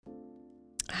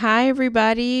Hi,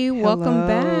 everybody. Hello. Welcome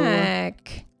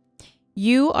back.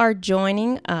 You are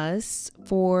joining us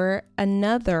for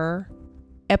another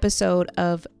episode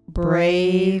of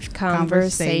Brave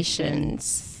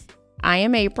Conversations. I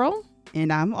am April.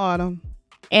 And I'm Autumn.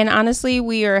 And honestly,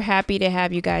 we are happy to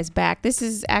have you guys back. This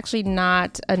is actually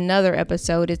not another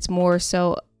episode. It's more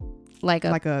so like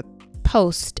a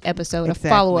post episode, Exactly.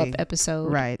 a follow-up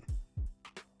episode. Right.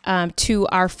 To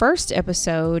our first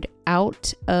episode,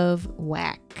 Out of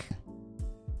Whack.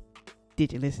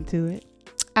 Did you listen to it?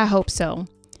 I hope so.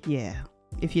 Yeah.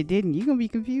 If you didn't, you're going to be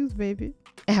confused, baby.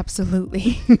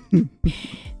 Absolutely.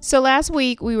 So last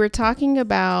week we were talking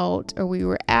about, or we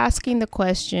were asking the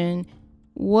question,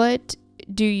 what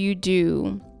do you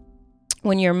do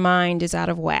when your mind is out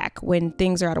of whack, when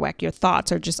things are out of whack, your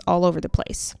thoughts are just all over the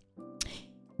place?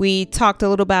 We talked a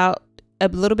little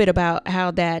bit about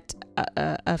how that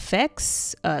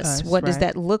affects us. What does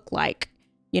that look like,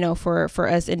 for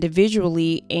us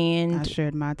individually? And I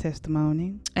shared my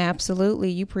testimony.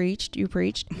 Absolutely. You preached.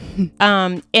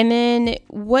 And then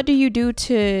what do you do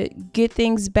to get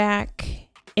things back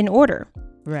in order?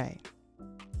 Right.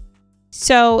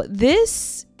 So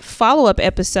this follow-up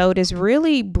episode is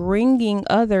really bringing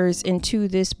others into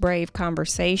this brave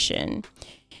conversation.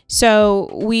 So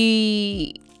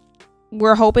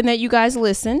we're hoping that you guys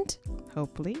listened.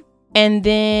 Hopefully. And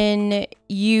then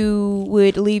you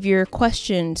would leave your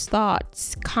questions,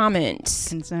 thoughts, comments,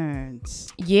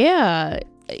 Concerns. Yeah,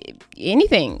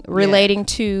 anything relating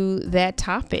to that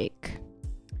topic.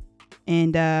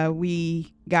 And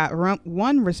we got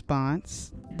one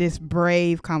response, this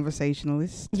brave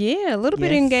conversationalist. Yeah, a little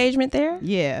bit of engagement there.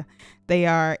 Yeah. They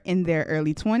are in their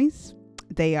early 20s.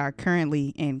 They are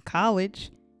currently in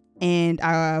college. And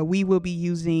we will be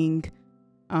using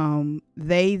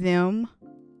they, them,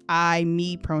 I,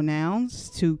 me pronouns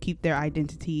to keep their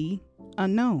identity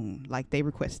unknown, like they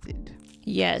requested.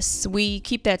 Yes, we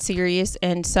keep that serious.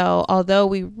 And so although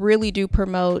we really do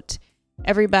promote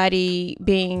everybody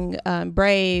being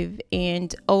brave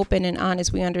and open and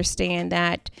honest, we understand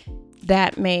that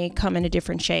may come in a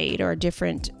different shade or a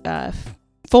different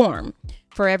form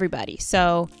for everybody.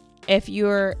 So if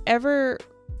you're ever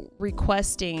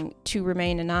requesting to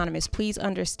remain anonymous, please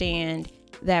understand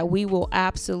that we will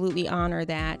absolutely honor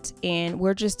that. And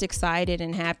we're just excited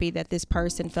and happy that this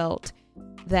person felt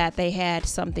that they had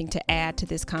something to add to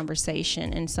this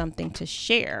conversation and something to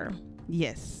share.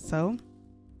 Yes. So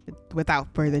without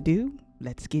further ado,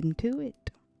 let's get into it.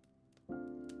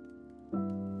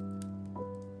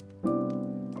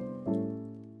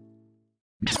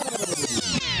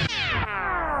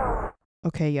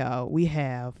 Okay, y'all, we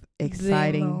have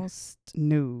exciting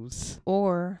news.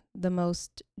 Or the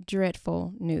most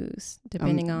dreadful news,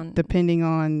 depending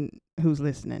on who's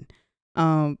listening.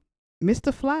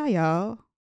 Mr. Fly, y'all,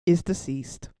 is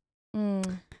deceased.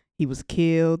 He was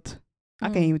killed. I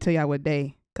can't even tell y'all what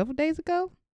day. A couple days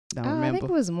ago? Don't remember. I think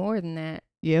it was more than that.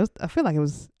 Yeah, I feel like it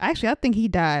was. Actually, I think he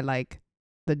died like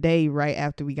the day right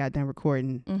after we got done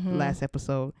recording the last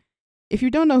episode. If you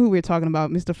don't know who we're talking about,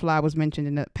 Mr. Fly was mentioned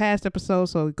in the past episode,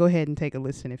 so go ahead and take a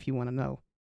listen if you want to know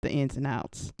the ins and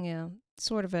outs. Yeah,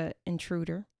 sort of an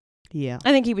intruder. Yeah.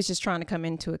 I think he was just trying to come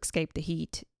in to escape the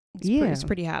heat. It's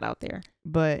pretty hot out there.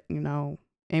 But, and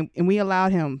we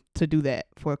allowed him to do that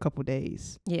for a couple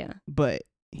days. Yeah. But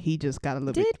he just got a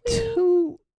little bit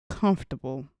too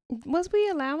comfortable. Was we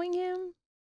allowing him?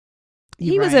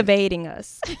 He was evading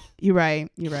us. You're right.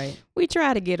 We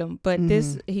tried to get him, but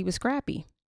he was scrappy.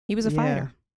 He was a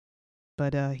fighter.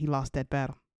 But he lost that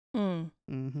battle.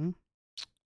 Mm-hmm.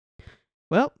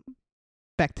 Well,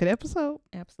 back to the episode.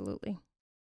 Absolutely.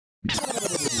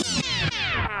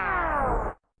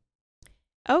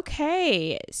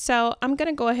 Okay, so I'm going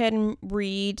to go ahead and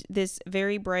read this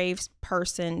very brave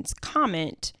person's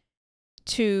comment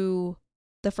to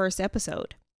the first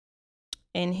episode.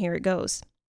 And here it goes.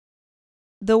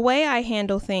 The way I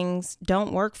handle things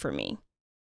don't work for me.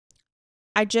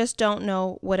 I just don't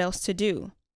know what else to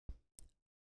do.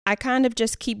 I kind of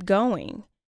just keep going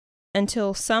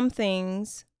until some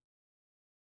things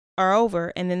are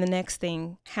over and then the next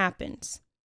thing happens.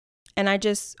 And I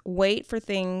just wait for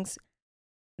things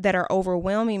that are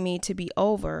overwhelming me to be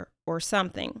over or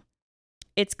something.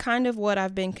 It's kind of what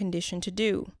I've been conditioned to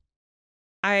do.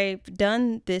 I've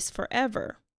done this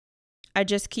forever. I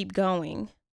just keep going.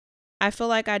 I feel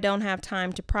like I don't have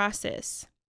time to process,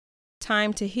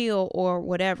 time to heal or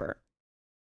whatever.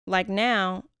 Like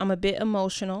now, I'm a bit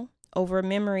emotional over a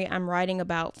memory I'm writing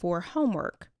about for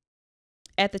homework.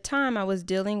 At the time, I was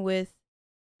dealing with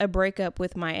a breakup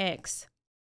with my ex.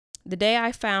 The day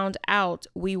I found out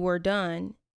we were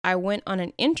done, I went on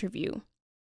an interview.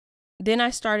 Then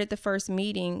I started the first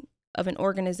meeting of an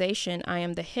organization I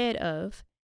am the head of,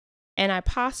 and I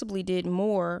possibly did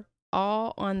more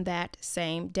all on that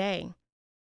same day.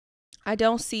 I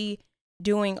don't see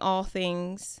doing all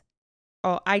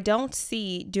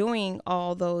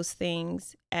those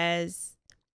things as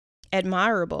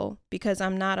admirable because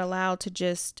I'm not allowed to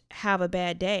just have a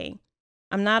bad day.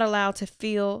 I'm not allowed to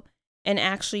feel and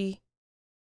actually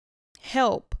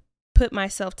help put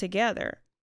myself together.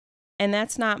 And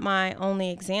that's not my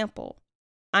only example.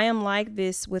 I am like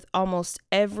this with almost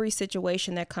every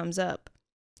situation that comes up.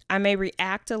 I may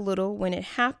react a little when it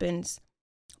happens,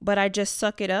 but I just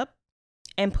suck it up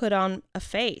and put on a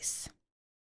face.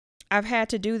 I've had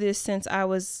to do this since I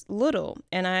was little,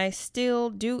 and I still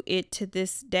do it to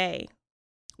this day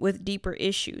with deeper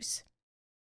issues.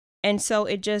 And so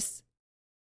it just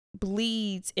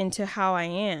bleeds into how I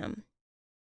am.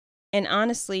 And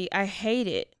honestly, I hate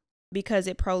it because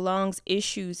it prolongs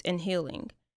issues and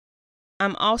healing.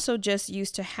 I'm also just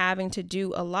used to having to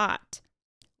do a lot.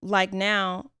 Like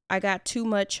now, I got too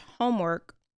much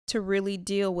homework to really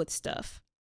deal with stuff.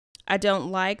 I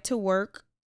don't like to work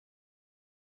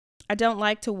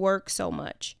so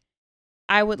much.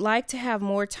 I would like to have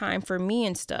more time for me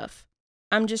and stuff.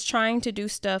 I'm just trying to do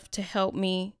stuff to help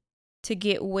me to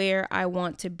get where I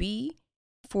want to be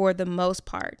for the most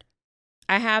part.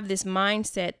 I have this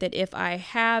mindset that if I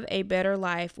have a better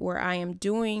life where I am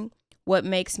doing what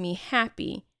makes me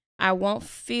happy, I won't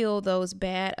feel those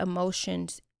bad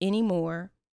emotions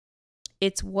anymore.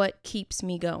 It's what keeps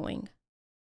me going.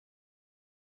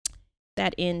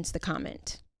 That ends the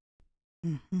comment.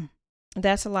 Mm-hmm.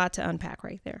 That's a lot to unpack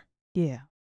right there. Yeah.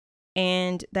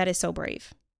 And that is so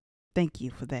brave. Thank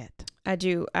you for that. I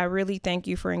do. I really thank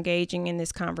you for engaging in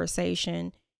this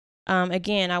conversation.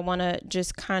 Again, I want to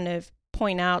just kind of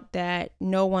point out that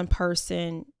no one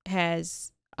person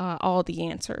has all the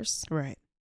answers. Right.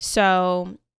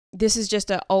 So this is just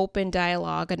an open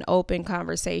dialogue, an open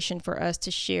conversation for us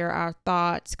to share our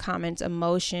thoughts, comments,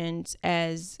 emotions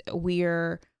as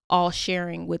we're all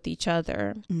sharing with each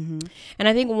other. Mm-hmm. And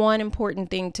I think one important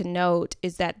thing to note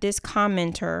is that this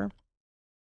commenter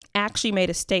actually made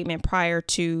a statement prior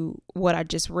to what I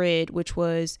just read, which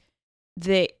was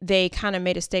they kind of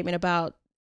made a statement about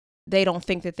they don't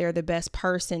think that they're the best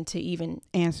person to even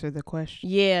answer the question.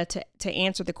 Yeah, to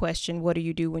answer the question, what do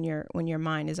you do when your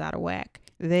mind is out of whack?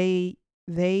 They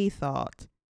thought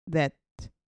that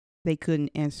they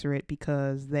couldn't answer it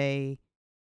because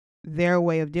their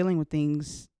way of dealing with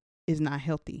things is not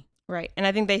healthy. Right. And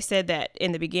I think they said that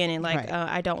in the beginning, like, right.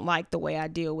 I don't like the way I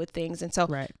deal with things. And so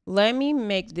right. Let me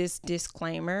make this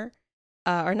disclaimer,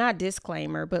 or not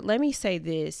disclaimer, but let me say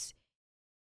this.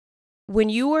 When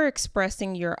you are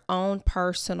expressing your own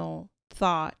personal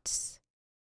thoughts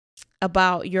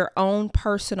about your own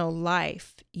personal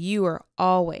life, you are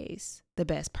always the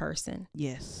best person.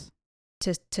 Yes.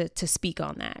 To speak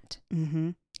on that.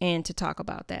 Mm-hmm. And to talk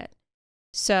about that.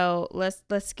 So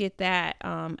let's get that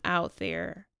out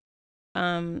there.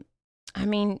 I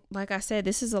mean, like I said,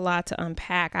 this is a lot to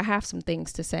unpack. I have some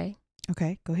things to say.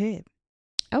 Okay, go ahead.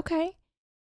 Okay.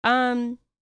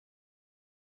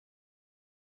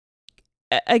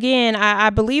 Again, I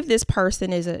believe this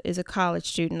person is a college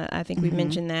student. I think we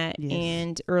mentioned that. Yes.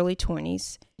 And early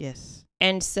 20s. Yes.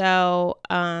 And so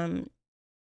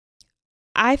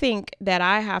I think that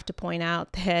I have to point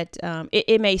out that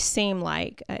it may seem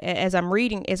like as I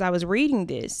was reading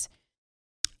this,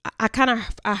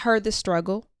 I heard the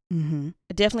struggle. Mm-hmm.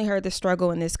 I definitely heard the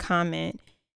struggle in this comment.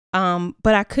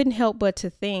 But I couldn't help but to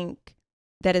think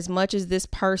that as much as this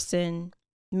person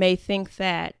may think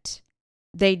that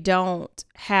they don't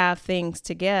have things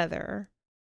together,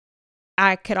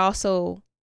 I could also,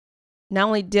 not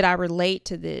only did I relate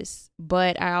to this,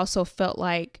 but I also felt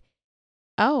like,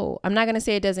 oh, I'm not going to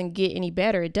say it doesn't get any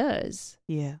better. It does.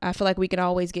 Yeah. I feel like we can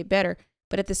always get better.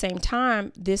 But at the same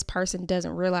time, this person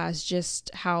doesn't realize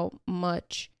just how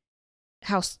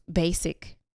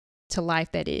basic to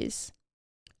life that is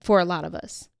for a lot of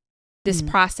us. This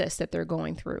process that they're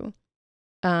going through.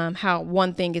 How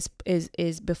one thing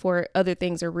is before other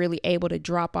things are really able to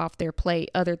drop off their plate,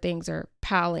 other things are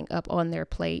piling up on their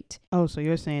plate. Oh, so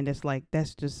you're saying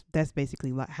that's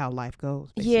basically how life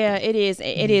goes. Basically. Yeah, it is.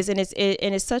 It is, and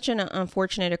it's such an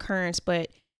unfortunate occurrence. But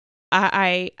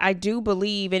I do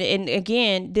believe, and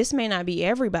again, this may not be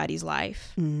everybody's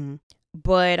life,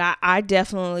 but I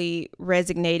definitely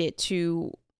resonated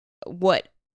to what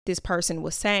this person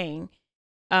was saying.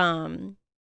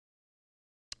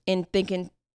 And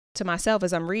thinking to myself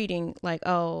as I'm reading, like,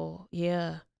 oh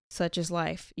yeah, such is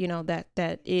life. You know,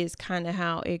 that is kind of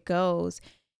how it goes.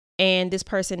 And this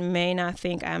person may not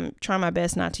think, I'm trying my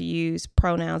best not to use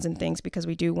pronouns and things because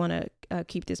we do want to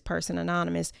keep this person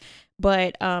anonymous.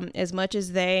 But as much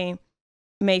as they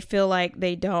may feel like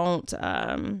they don't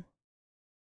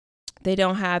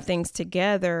have things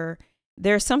together,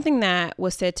 there's something that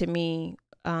was said to me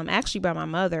actually by my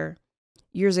mother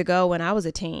years ago when I was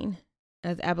a teen.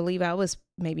 I believe I was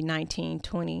maybe 19,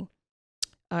 20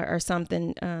 or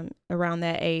something around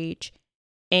that age.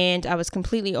 And I was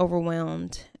completely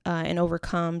overwhelmed and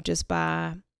overcome just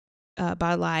by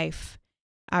life.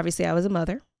 Obviously, I was a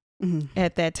mother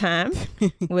at that time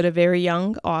with a very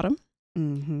young Autumn.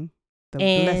 Mm-hmm. The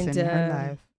blessing in her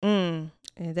life. And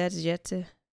that is yet to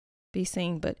be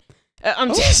seen, but I'm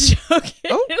just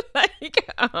joking.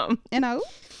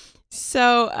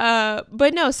 So,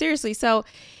 but no, seriously. So,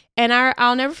 and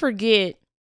I'll never forget.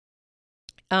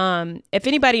 If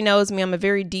anybody knows me, I'm a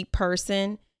very deep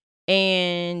person.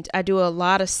 And I do a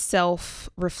lot of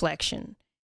self-reflection,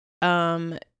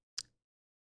 and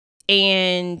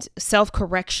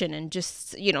self-correction and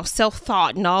just,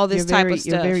 self-thought and all this type of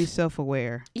stuff. You're very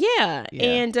self-aware. Yeah.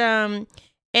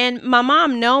 And my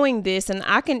mom knowing this, and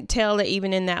I can tell that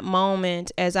even in that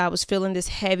moment, as I was feeling this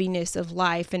heaviness of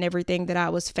life and everything that I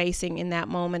was facing in that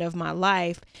moment of my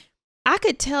life, I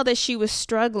could tell that she was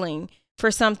struggling for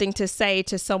something to say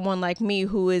to someone like me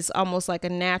who is almost like a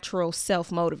natural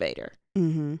self-motivator.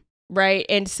 Mm-hmm. Right.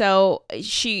 And so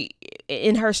she,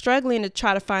 in her struggling to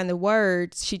try to find the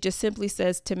words, she just simply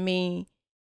says to me,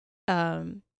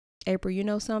 April, you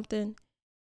know something?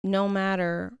 No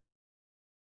matter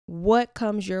what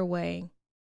comes your way,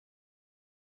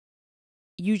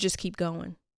 you just keep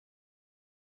going.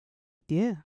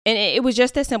 Yeah. And it was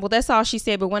just that simple. That's all she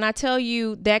said. But when I tell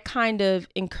you, that kind of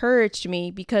encouraged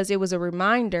me because it was a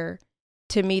reminder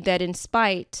to me that in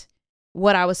spite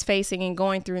what I was facing and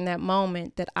going through in that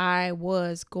moment, that I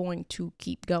was going to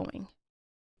keep going.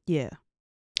 Yeah.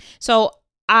 So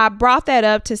I brought that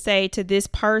up to say to this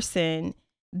person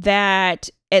that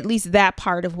at least that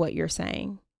part of what you're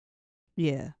saying.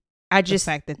 Yeah. The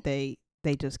fact that they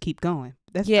just keep going.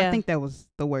 I think that was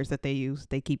the words that they used.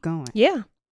 They keep going. Yeah.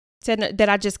 Said that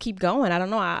I just keep going. I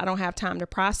don't know. I don't have time to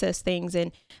process things.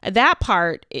 And that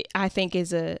part, I think,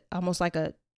 is almost like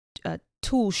a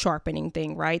tool sharpening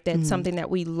thing, right? That's something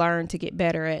that we learn to get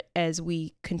better at as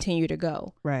we continue to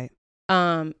go. Right.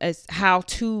 As how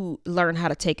to learn how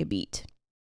to take a beat,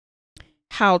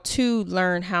 how to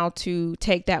learn how to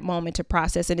take that moment to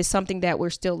process. And it's something that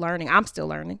we're still learning. I'm still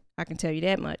learning. I can tell you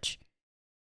that much.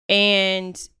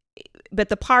 But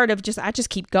the part of I just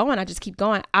keep going. I just keep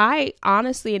going. I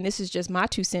honestly, and this is just my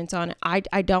 2 cents on it,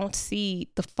 I don't see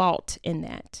the fault in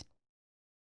that.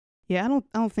 Yeah, I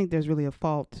don't think there's really a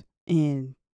fault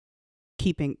in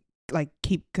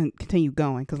continue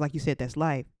going. Cause like you said, that's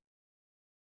life.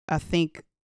 I think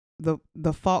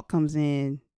the fault comes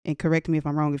in, and correct me if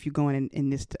I'm wrong if you're going in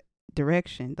this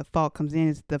direction. The fault comes in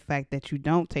is the fact that you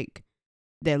don't take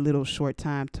that little short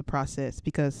time to process,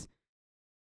 because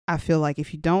I feel like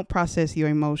if you don't process your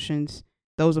emotions,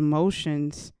 those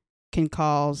emotions can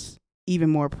cause even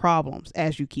more problems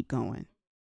as you keep going.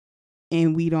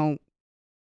 And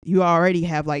you already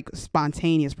have like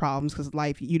spontaneous problems because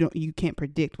life, you can't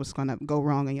predict what's going to go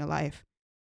wrong in your life.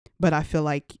 But I feel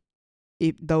like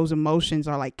those emotions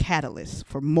are like catalysts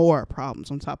for more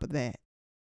problems on top of that.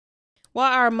 Well,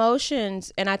 our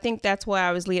emotions, and I think that's why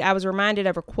I was reminded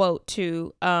of a quote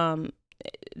too.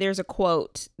 There's a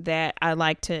quote that I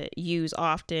like to use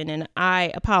often, and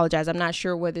I apologize. I'm not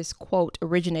sure where this quote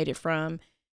originated from.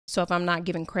 So if I'm not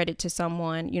giving credit to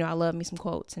someone, I love me some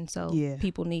quotes. And so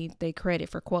people need their credit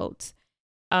for quotes.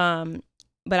 But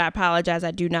I apologize.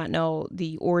 I do not know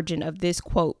the origin of this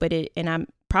quote, and I'm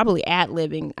probably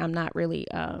ad-libbing. I'm not really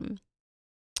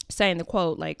saying the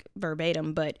quote like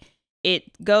verbatim, but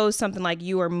it goes something like,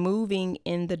 you are moving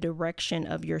in the direction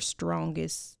of your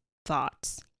strongest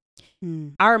thoughts.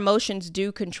 Our emotions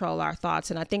do control our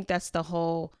thoughts. And I think that's the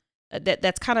whole,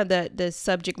 that's kind of the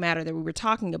subject matter that we were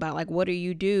talking about. Like, what do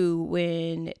you do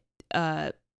when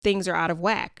things are out of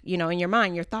whack? In your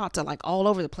mind, your thoughts are like all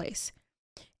over the place.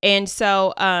 And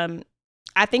so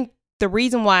I think the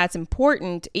reason why it's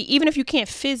important, even if you can't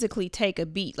physically take a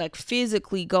beat, like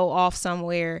physically go off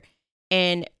somewhere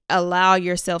and allow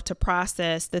yourself to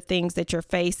process the things that you're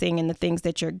facing and the things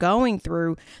that you're going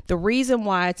through, the reason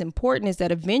why it's important is that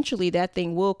eventually that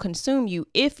thing will consume you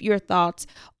if your thoughts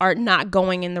are not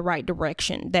going in the right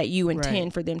direction that you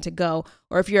intend for them to go,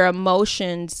 or if your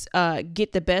emotions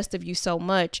get the best of you so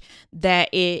much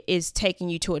that it is taking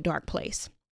you to a dark place.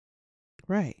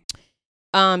 Right.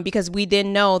 Because we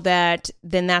then know that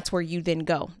then that's where you then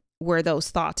go. where those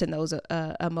thoughts and those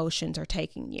emotions are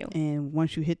taking you. And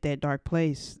once you hit that dark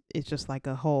place, it's just like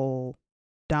a whole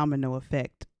domino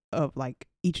effect of like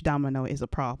each domino is a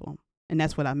problem. And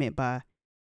that's what I meant by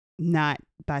not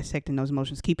dissecting those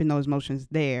emotions. Keeping those emotions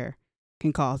there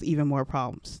can cause even more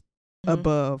problems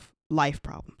above life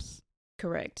problems.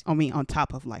 Correct. I mean, on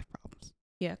top of life problems.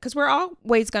 Yeah, because we're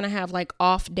always going to have like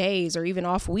off days or even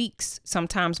off weeks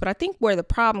sometimes. But I think where the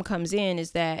problem comes in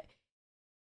is that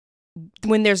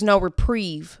when there's no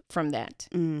reprieve from that,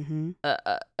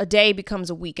 a day becomes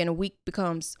a week, and a week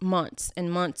becomes months,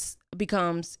 and months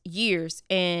becomes years,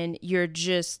 and you're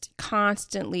just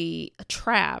constantly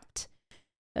trapped,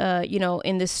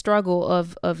 in this struggle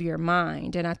of your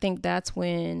mind. And I think that's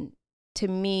when,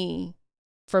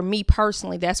 for me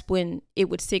personally, that's when it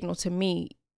would signal to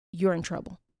me, you're in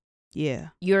trouble. Yeah.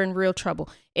 You're in real trouble.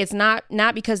 It's not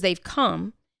because they've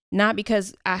come, not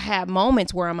because I have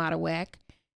moments where I'm out of whack.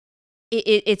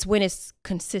 It's when it's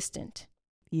consistent.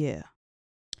 Yeah.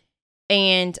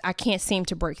 And I can't seem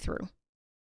to break through.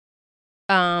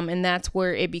 And that's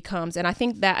where it becomes. And I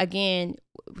think that, again,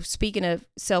 speaking of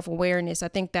self-awareness, I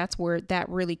think that's where that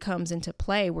really comes into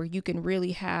play, where you can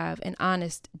really have an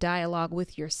honest dialogue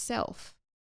with yourself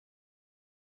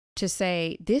to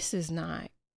say, this is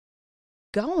not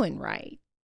going right.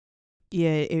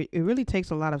 Yeah, it really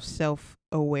takes a lot of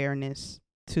self-awareness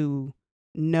to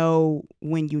know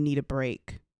when you need a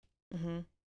break. And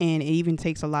it even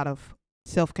takes a lot of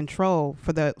self-control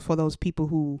for those people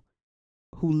who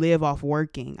live off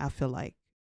working. I feel like,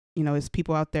 it's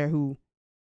people out there who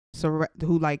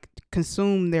like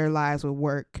consume their lives with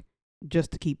work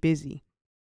just to keep busy,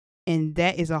 and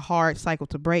that is a hard cycle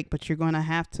to break. But you're going to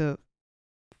have to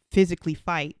physically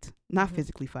fight.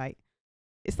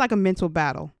 It's like a mental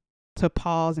battle to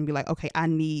pause and be like, okay, I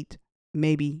need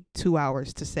maybe 2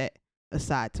 hours to set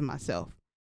aside to myself.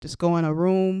 Just go in a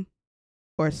room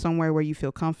or somewhere where you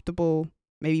feel comfortable.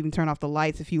 Maybe even turn off the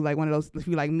lights if you like if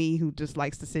you like me who just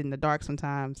likes to sit in the dark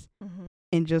sometimes,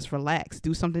 and just relax.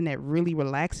 Do something that really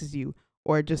relaxes you,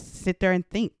 or just sit there and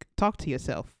think. Talk to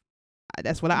yourself.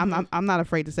 That's what I'm not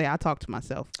afraid to say. I talk to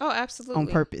myself. Oh, absolutely. On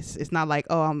purpose. It's not like,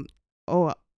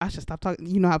 I should stop talking.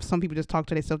 You know how some people just talk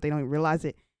to themselves, they don't even realize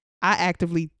it. I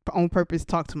actively, on purpose,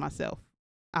 talk to myself.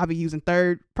 I'll be using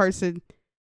third person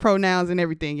pronouns and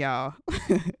everything, y'all.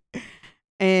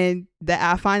 And that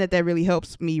I find that really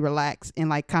helps me relax and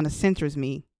like kind of centers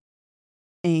me,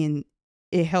 and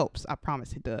it helps. I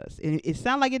promise it does. It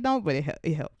sounds like it don't, but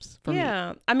it helps for me.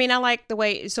 Yeah, I mean, I like the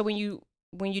way. So when you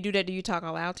do that, do you talk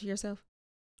out loud to yourself?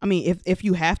 I mean, if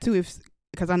you have to,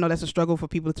 because I know that's a struggle for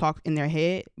people to talk in their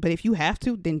head, but if you have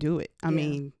to, then do it. I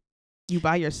mean, you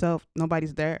by yourself,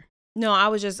 nobody's there. No, I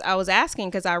was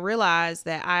asking because I realized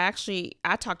that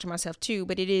I talk to myself too,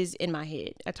 but it is in my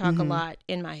head. I talk a lot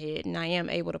in my head, and I am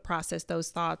able to process those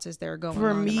thoughts as they're going on.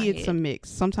 For me, it's a mix.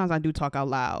 Sometimes I do talk out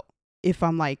loud. If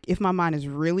my mind is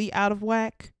really out of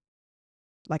whack,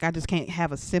 like I just can't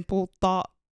have a simple thought.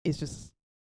 It's just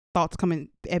thoughts coming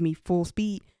at me full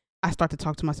speed. I start to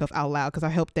talk to myself out loud because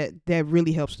that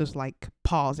really helps just like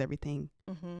pause everything.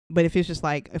 But if it's just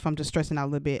like, if I'm just stressing out a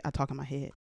little bit, I talk in my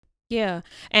head. Yeah.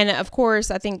 And of course,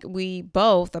 I think we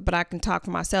both, but I can talk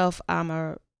for myself, I'm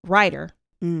a writer.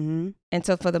 And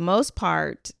so for the most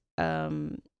part,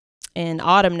 and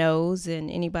Autumn knows,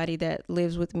 and anybody that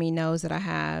lives with me knows that I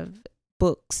have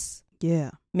books.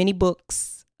 Yeah. Many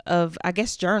books of, I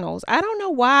guess, journals. I don't know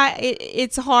why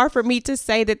it's hard for me to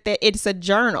say that it's a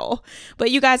journal, but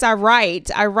you guys, I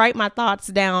write my thoughts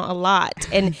down a lot,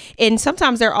 and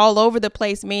sometimes they're all over the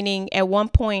place, meaning at one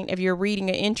point, if you're reading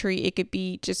an entry, it could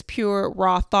be just pure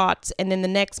raw thoughts, and then the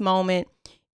next moment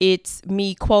it's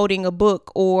me quoting a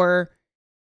book or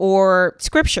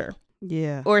scripture,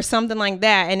 or something like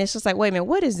that, and it's just like, wait a minute,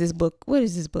 what is this book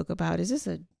about? Is this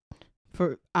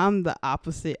I'm the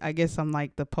opposite. I guess I'm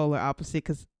like the polar opposite,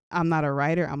 because I'm not a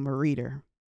writer, I'm a reader.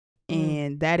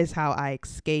 And that is how I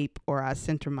escape, or I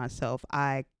center myself.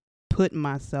 I put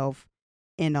myself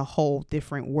in a whole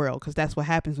different world, because that's what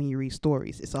happens when you read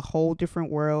stories. It's a whole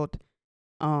different world,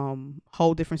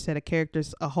 whole different set of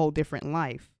characters, a whole different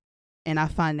life. And I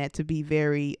find that to be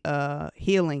very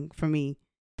healing for me,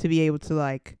 to be able to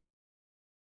like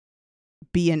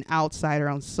be an outsider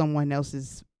on someone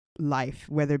else's life,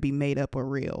 whether it be made up or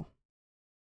real.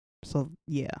 So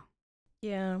yeah.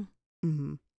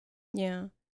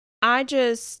 I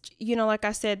just, like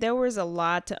I said, there was a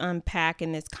lot to unpack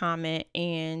in this comment,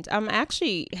 and I'm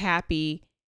actually happy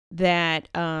that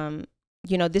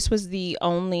this was the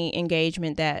only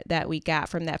engagement that we got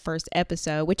from that first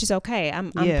episode, which is okay.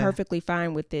 I'm perfectly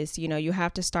fine with this. You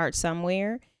have to start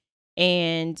somewhere,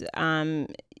 and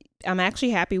I'm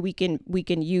actually happy we can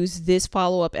use this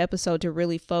follow-up episode to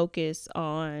really focus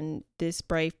on this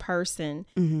brave person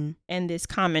and this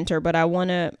commenter. But I want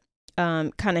to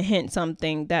kind of hint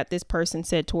something that this person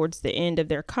said towards the end of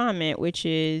their comment, which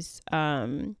is,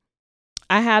 I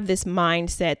have this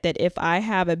mindset that if I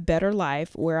have a better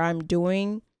life where I'm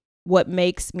doing what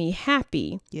makes me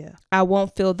happy, I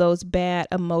won't feel those bad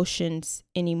emotions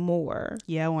anymore.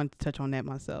 Yeah, I want to touch on that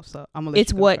myself, so I'm gonna let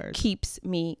it's you go what first. Keeps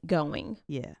me going.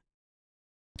 Yeah.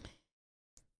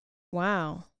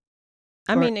 Wow.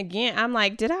 I mean, again, I'm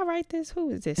like, did I write this?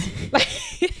 Who is this?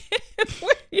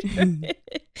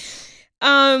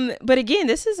 But again,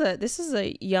 this is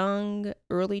a young,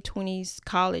 early 20s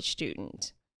college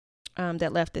student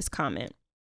that left this comment.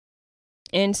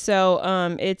 And so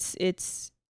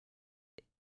it's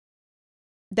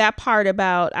that part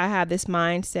about I have this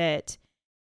mindset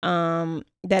that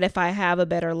if I have a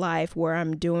better life where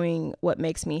I'm doing what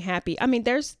makes me happy. I mean,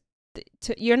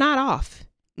 you're not off.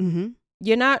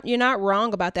 You're not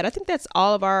wrong about that. I think that's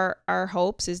all of our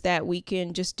hopes, is that we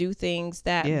can just do things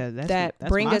that that's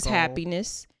bring us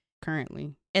happiness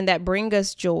currently, and that bring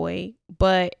us joy.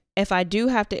 But if I do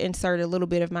have to insert a little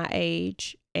bit of my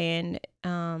age and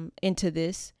into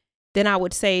this, then I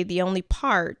would say the only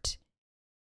part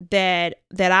that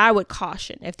I would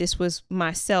caution, if this was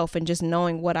myself and just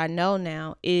knowing what I know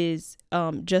now, is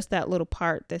just that little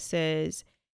part that says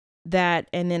that,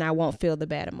 and then I won't feel the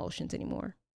bad emotions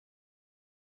anymore.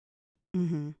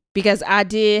 Because I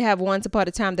did have once upon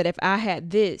a time that if I had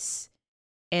this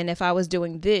and if I was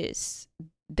doing this,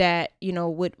 that, you know,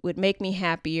 would make me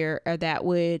happier, or that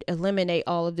would eliminate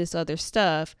all of this other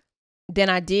stuff, then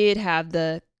I did have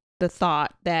the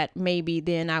thought that maybe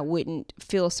then I wouldn't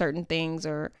feel certain things,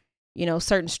 or, you know,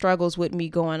 certain struggles with me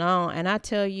going on. And I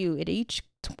tell you, at each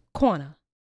corner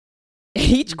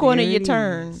you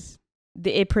turn,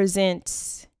 it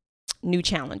presents new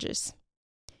challenges.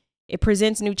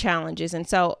 And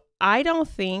so I don't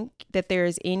think that there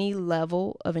is any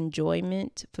level of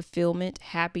enjoyment, fulfillment,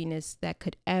 happiness that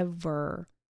could ever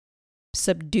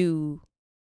subdue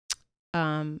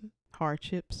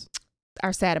hardships,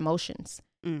 our sad emotions,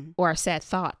 or our sad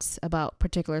thoughts about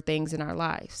particular things in our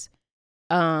lives.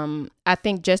 I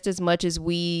think just as much as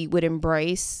we would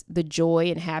embrace the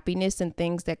joy and happiness and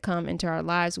things that come into our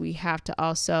lives, we have to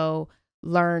also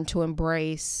learn to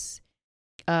embrace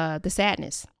the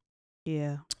sadness.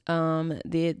 Yeah.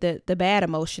 The bad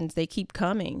emotions, they keep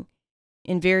coming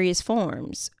in various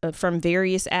forms from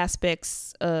various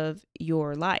aspects of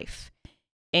your life.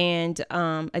 And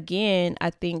again, I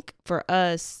think for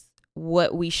us,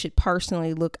 what we should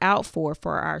personally look out for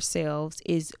ourselves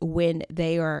is when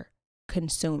they are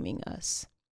consuming us.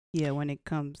 Yeah, when it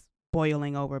comes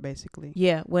boiling over, basically.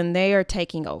 Yeah, when they are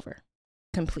taking over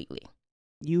completely.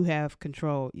 You have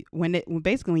control when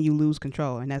you lose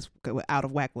control, and that's what out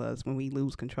of whack was, when we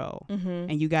lose control.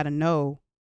 And you got to know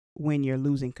when you're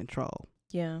losing control.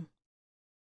 Yeah.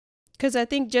 Because I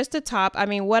think just to top, I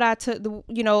mean, what I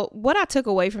took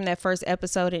away from that first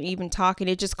episode and even talking,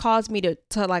 it just caused me to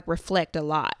like reflect a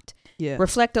lot. Yeah.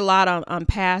 Reflect a lot on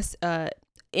past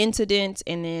incidents.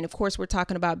 And then, of course, we're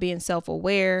talking about being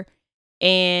self-aware.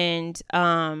 And,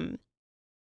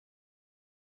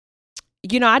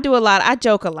 you know, I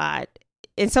joke a lot,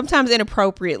 and sometimes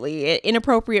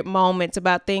inappropriate moments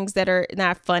about things that are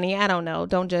not funny. I don't know.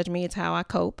 Don't judge me. It's how I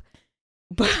cope.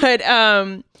 But,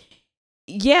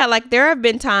 yeah, like there have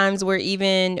been times where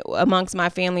even amongst my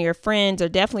family or friends, or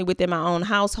definitely within my own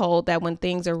household, that when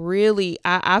things are really,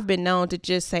 I've been known to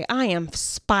just say, I am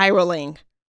spiraling.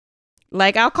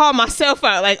 Like I'll call myself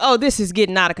out like, oh, this is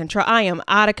getting out of control. I am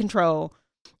out of control.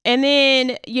 And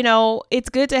then, you know, it's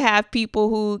good to have people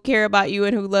who care about you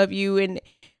and who love you. And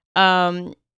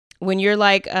when you're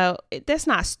like, that's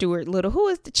not Stuart Little. Who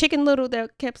is the Chicken Little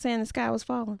that kept saying the sky was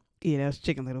falling? Yeah, that's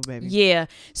Chicken Little, baby. Yeah.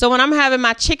 So when I'm having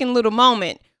my Chicken Little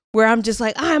moment where I'm just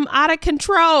like, I'm out of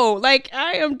control. Like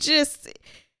I am just,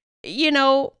 you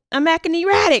know, I'm acting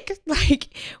erratic.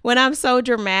 Like when I'm so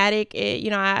dramatic, you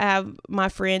know, I have my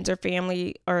friends or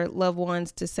family or loved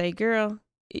ones to say, girl,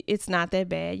 it's not that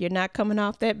bad. You're not coming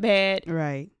off that bad.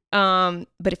 Right. But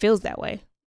it feels that way.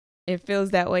 It feels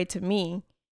that way to me.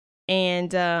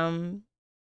 And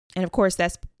of course,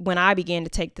 that's when I began to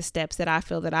take the steps that I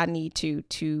feel that I need to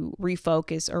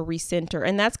refocus or recenter.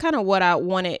 And that's kind of what I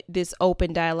wanted this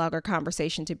open dialogue or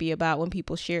conversation to be about when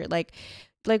people share it. Like,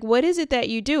 what is it that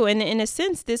you do? And in a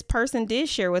sense, this person did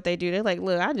share what they do. They're like,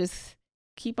 look, I just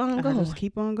keep on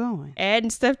going. Adding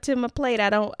stuff to my plate. I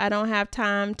don't have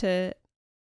time to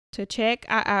check.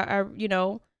 I you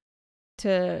know,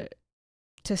 to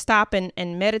stop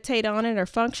and meditate on it or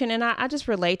function. And I just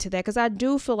relate to that because I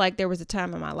do feel like there was a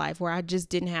time in my life where I just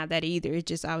didn't have that either.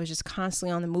 I was just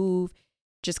constantly on the move,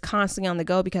 just constantly on the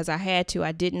go because I had to.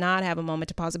 I did not have a moment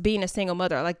to pause. Being a single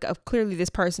mother, like clearly this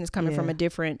person is coming from a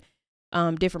different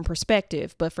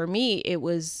perspective. But for me, it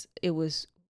was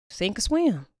sink or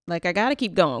swim. Like I got to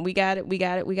keep going. We got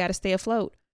to stay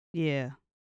afloat. Yeah.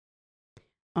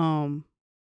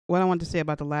 What I want to say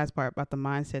about the last part about the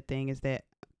mindset thing is that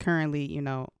currently, you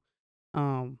know,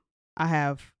 I'm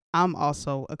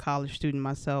also a college student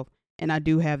myself, and I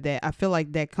do have that. I feel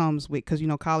like that comes with, because, you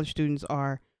know, college students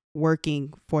are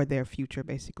working for their future,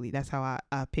 basically. That's how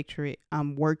I picture it.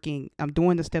 I'm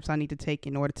doing the steps I need to take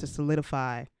in order to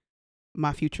solidify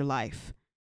my future life.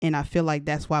 And I feel like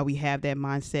that's why we have that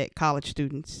mindset, college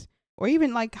students, or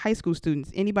even like high school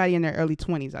students, anybody in their early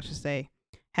 20s, I should say,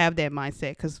 have that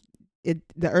mindset, because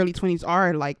the early 20s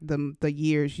are like the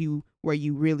years where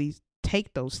you really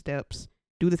take those steps,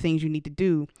 do the things you need to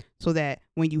do, so that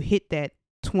when you hit that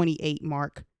 28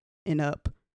 mark and up,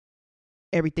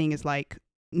 everything is like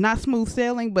not smooth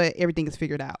sailing, but everything is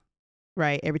figured out,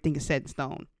 right? Everything is set in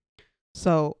stone.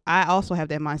 So I also have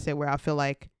that mindset where I feel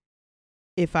like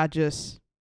if I just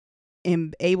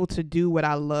am able to do what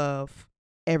I love,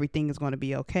 everything is going to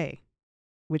be okay.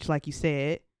 Which, like you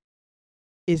said,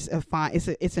 is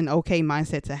it's an okay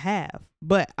mindset to have.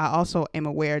 But I also am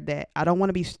aware that I don't want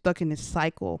to be stuck in this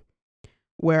cycle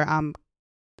where I'm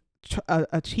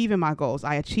achieving my goals.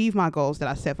 I achieve my goals that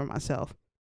I set for myself,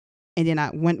 and then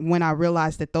when I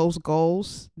realized that those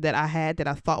goals that I had that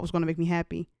I thought was going to make me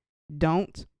happy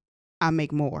I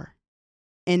make more,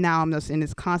 and now I'm just in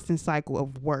this constant cycle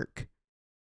of work,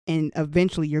 and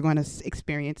eventually you're going to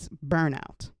experience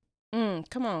burnout.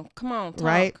 Come on, talk.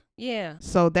 Right? Yeah.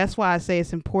 So that's why I say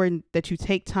it's important that you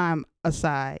take time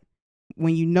aside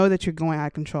when you know that you're going out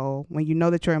of control, when you know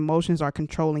that your emotions are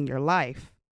controlling your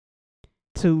life,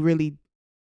 to really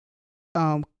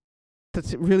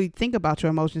think about your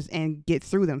emotions and get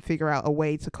through them, figure out a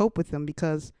way to cope with them,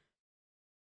 because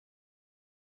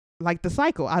like the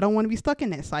cycle, I don't want to be stuck in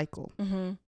that cycle.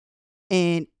 Mm-hmm.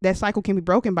 And that cycle can be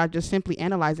broken by just simply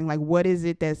analyzing, like, what is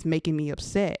it that's making me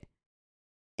upset?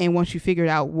 And once you figure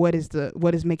out what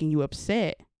is making you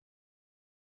upset,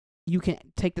 you can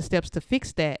take the steps to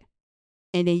fix that,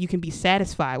 and then you can be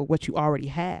satisfied with what you already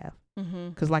have.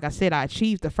 Because like I said, I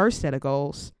achieved the first set of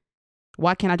goals.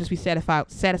 Why can't I just be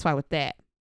satisfied with that?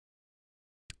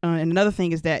 And another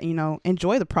thing is that, you know,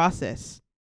 enjoy the process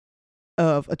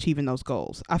of achieving those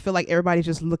goals. I feel like everybody's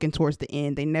just looking towards the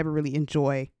end. They never really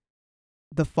enjoy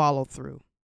the follow through.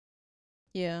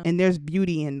 Yeah. And there's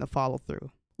beauty in the follow through.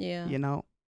 Yeah. You know?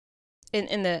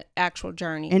 In the actual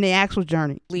journey. In the actual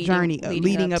journey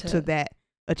leading up to that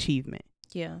achievement.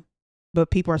 Yeah. But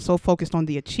people are so focused on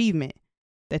the achievement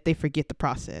that they forget the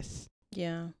process.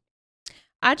 Yeah.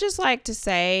 I just like to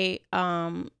say,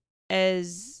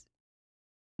 as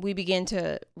we begin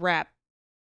to wrap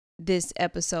this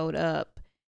episode up,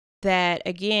 that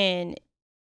again,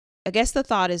 I guess the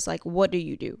thought is like, what do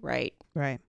you do? Right.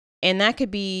 Right. And that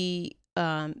could be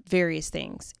various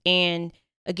things. And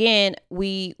again,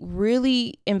 we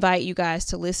really invite you guys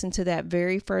to listen to that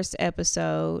very first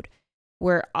episode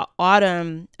where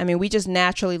Autumn, I mean, we just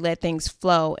naturally let things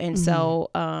flow. And so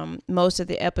most of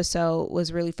the episode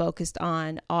was really focused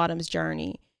on Autumn's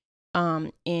journey,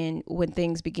 and when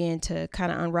things began to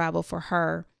kind of unravel for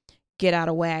her, get out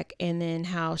of whack, and then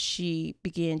how she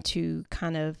began to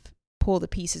kind of pull the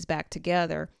pieces back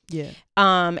together. Yeah.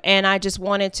 And I just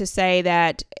wanted to say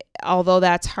that although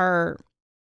that's her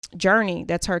journey,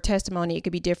 that's her testimony, it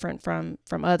could be different from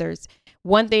others.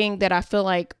 One thing that I feel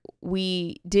like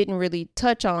we didn't really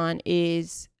touch on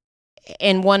is,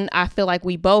 and one I feel like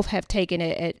we both have taken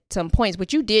it at some points,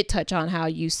 but you did touch on how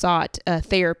you sought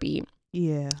therapy.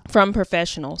 Yeah. From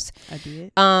professionals. I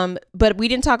did. But we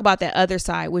didn't talk about that other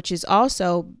side, which is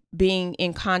also being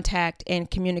in contact and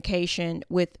communication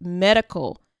with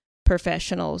medical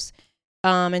professionals.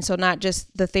 And so not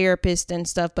just the therapist and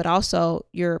stuff, but also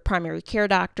your primary care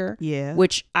doctor. Yeah.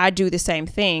 Which I do the same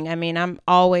thing. I mean,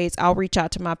 I'll reach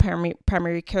out to my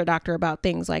primary care doctor about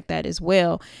things like that as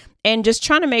well. And just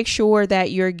trying to make sure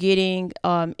that you're getting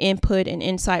input and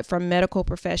insight from medical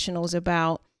professionals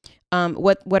about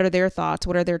what are their thoughts,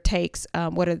 what are their takes,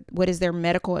 what is their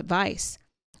medical advice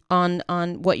on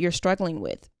what you're struggling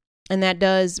with. And that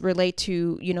does relate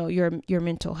to, you know, your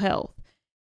mental health.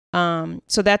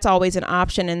 So that's always an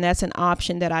option, and that's an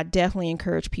option that I definitely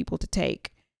encourage people to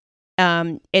take,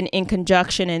 and in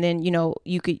conjunction. And then, you know,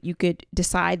 you could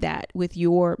decide that with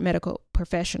your medical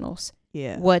professionals.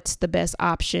 Yeah. What's the best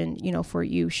option, you know, for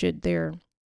you should there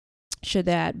should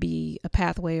that be a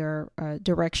pathway or a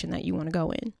direction that you want to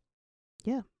go in.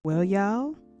 Yeah. Well,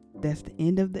 y'all, that's the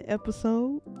end of the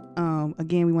episode.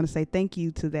 Again, we want to say thank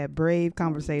you to that brave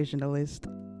conversationalist.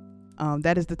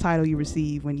 That is the title you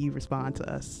receive when you respond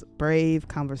to us. Brave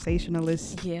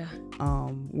conversationalist. Yeah.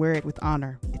 Wear it with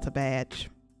honor. It's a badge.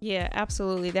 Yeah,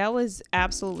 absolutely. That was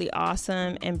absolutely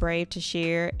awesome and brave to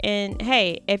share. And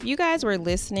hey, if you guys were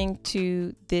listening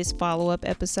to this follow-up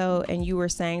episode and you were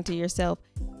saying to yourself,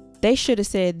 they should have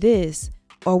said this,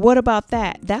 or what about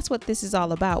that? That's what this is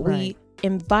all about. Right. We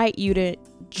invite you to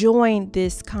join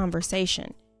this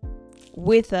conversation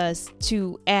with us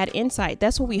to add insight.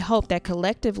 That's what we hope, that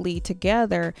collectively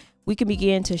together we can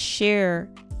begin to share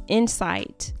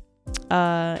insight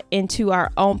into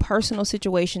our own personal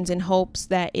situations in hopes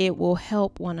that it will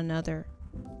help one another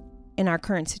in our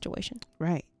current situation.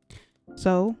 Right.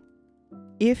 So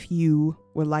if you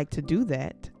would like to do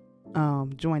that,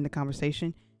 join the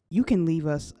conversation, you can leave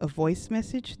us a voice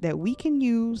message that we can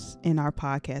use in our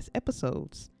podcast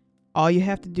episodes. All you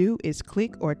have to do is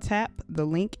click or tap the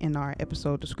link in our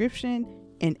episode description,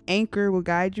 and Anchor will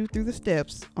guide you through the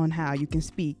steps on how you can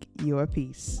speak your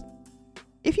piece.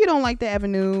 If you don't like the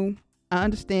avenue, I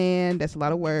understand that's a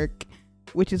lot of work,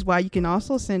 which is why you can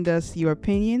also send us your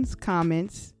opinions,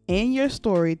 comments, and your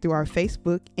story through our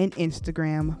Facebook and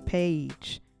Instagram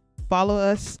page. Follow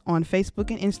us on Facebook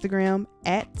and Instagram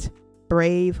at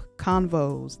Brave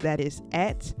Convos. That is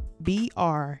at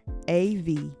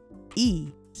BraveConvos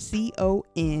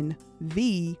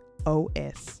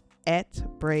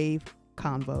at Brave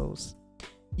Convos.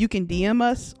 You can DM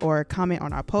us or comment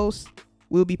on our posts.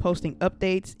 We'll be posting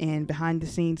updates and behind the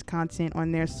scenes content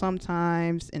on there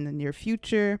sometimes in the near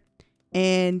future.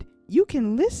 And you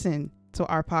can listen to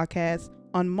our podcast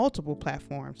on multiple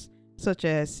platforms, such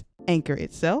as Anchor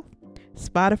itself,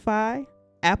 Spotify,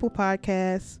 Apple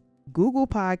Podcasts, Google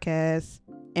Podcasts,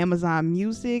 Amazon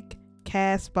Music,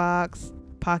 Castbox,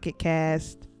 Pocket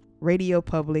Cast, Radio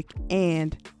Public,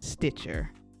 and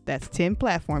Stitcher. That's 10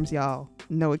 platforms, y'all.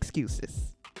 No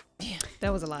excuses. Yeah,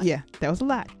 that was a lot. Yeah, that was a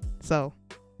lot. So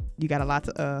you got a lot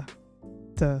to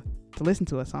listen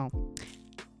to us on.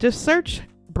 Just search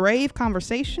Brave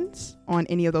Conversations on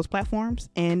any of those platforms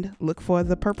and look for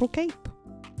the purple cape.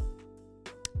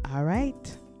 All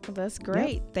right. Well, that's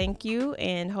great. Yep. Thank you.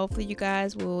 And hopefully you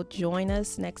guys will join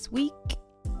us next week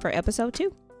for episode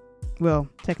 2. Well,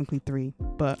 technically 3,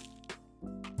 but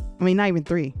I mean, not even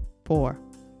 3, 4.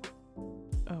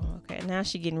 Oh, okay. Now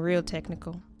she's getting real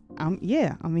technical.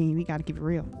 Yeah. I mean, we got to keep it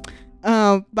real.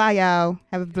 Bye, y'all.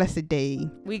 Have a blessed day.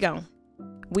 We gone.